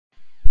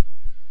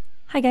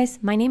Hi guys,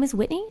 my name is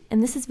Whitney,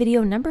 and this is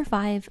video number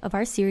 5 of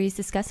our series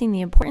discussing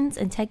the importance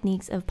and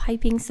techniques of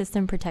piping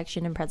system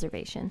protection and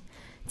preservation.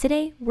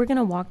 Today, we're going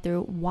to walk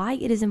through why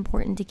it is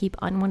important to keep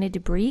unwanted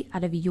debris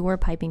out of your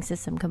piping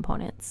system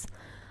components.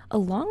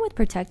 Along with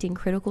protecting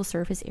critical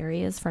surface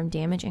areas from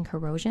damage and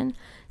corrosion,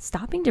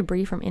 stopping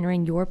debris from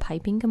entering your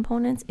piping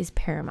components is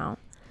paramount.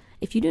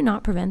 If you do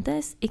not prevent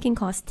this, it can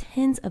cost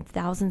tens of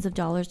thousands of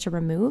dollars to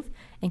remove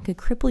and could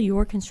cripple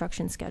your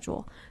construction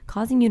schedule,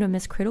 causing you to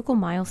miss critical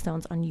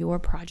milestones on your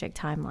project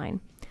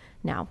timeline.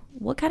 Now,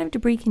 what kind of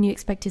debris can you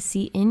expect to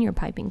see in your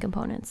piping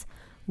components?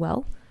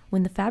 Well,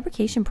 when the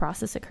fabrication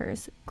process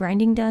occurs,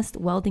 grinding dust,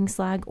 welding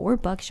slag, or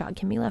buckshot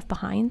can be left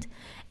behind,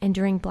 and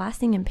during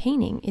blasting and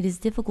painting, it is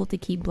difficult to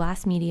keep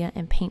blast media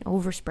and paint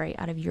overspray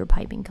out of your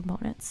piping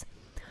components.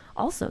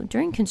 Also,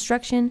 during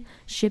construction,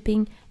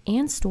 shipping,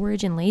 and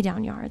storage in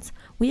laydown yards,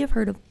 we have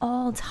heard of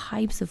all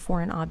types of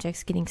foreign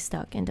objects getting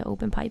stuck into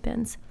open pipe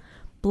ends.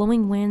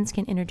 Blowing winds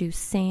can introduce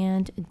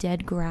sand,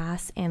 dead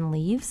grass, and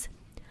leaves.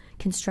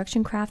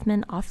 Construction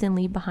craftsmen often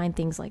leave behind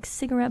things like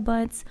cigarette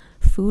butts,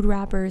 food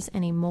wrappers,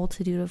 and a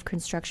multitude of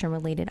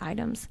construction-related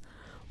items.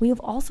 We have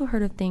also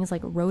heard of things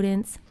like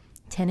rodents,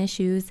 tennis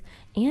shoes,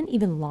 and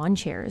even lawn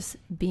chairs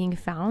being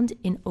found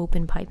in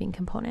open piping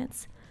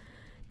components.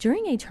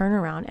 During a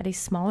turnaround at a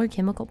smaller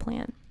chemical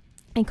plant,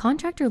 a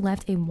contractor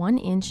left a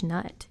 1-inch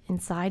nut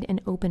inside an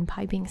open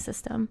piping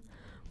system.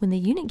 When the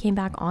unit came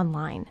back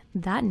online,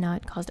 that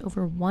nut caused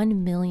over $1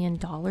 million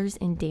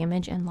in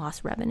damage and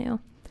lost revenue.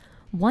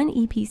 One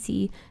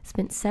EPC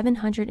spent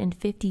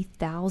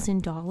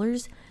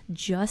 $750,000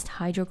 just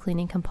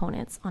hydro-cleaning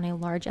components on a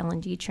large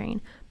LNG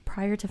train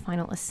prior to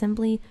final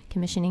assembly,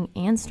 commissioning,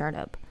 and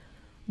startup.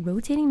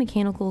 Rotating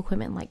mechanical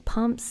equipment like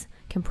pumps,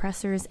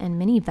 compressors, and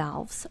many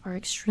valves are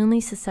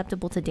extremely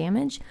susceptible to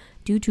damage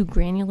due to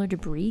granular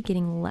debris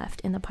getting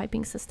left in the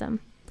piping system.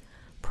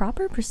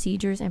 Proper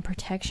procedures and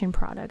protection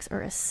products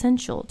are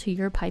essential to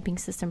your piping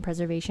system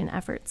preservation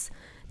efforts.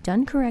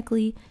 Done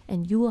correctly,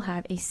 and you will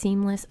have a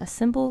seamless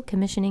assemble,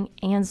 commissioning,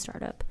 and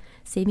startup,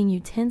 saving you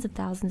tens of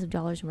thousands of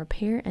dollars in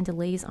repair and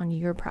delays on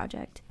your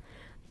project.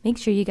 Make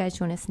sure you guys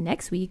join us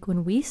next week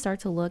when we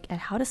start to look at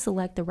how to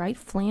select the right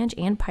flange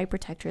and pipe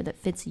protector that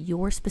fits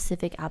your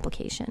specific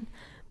application.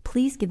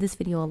 Please give this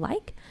video a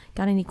like.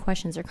 Got any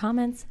questions or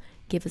comments?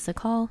 Give us a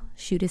call,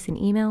 shoot us an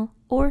email,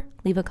 or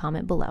leave a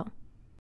comment below.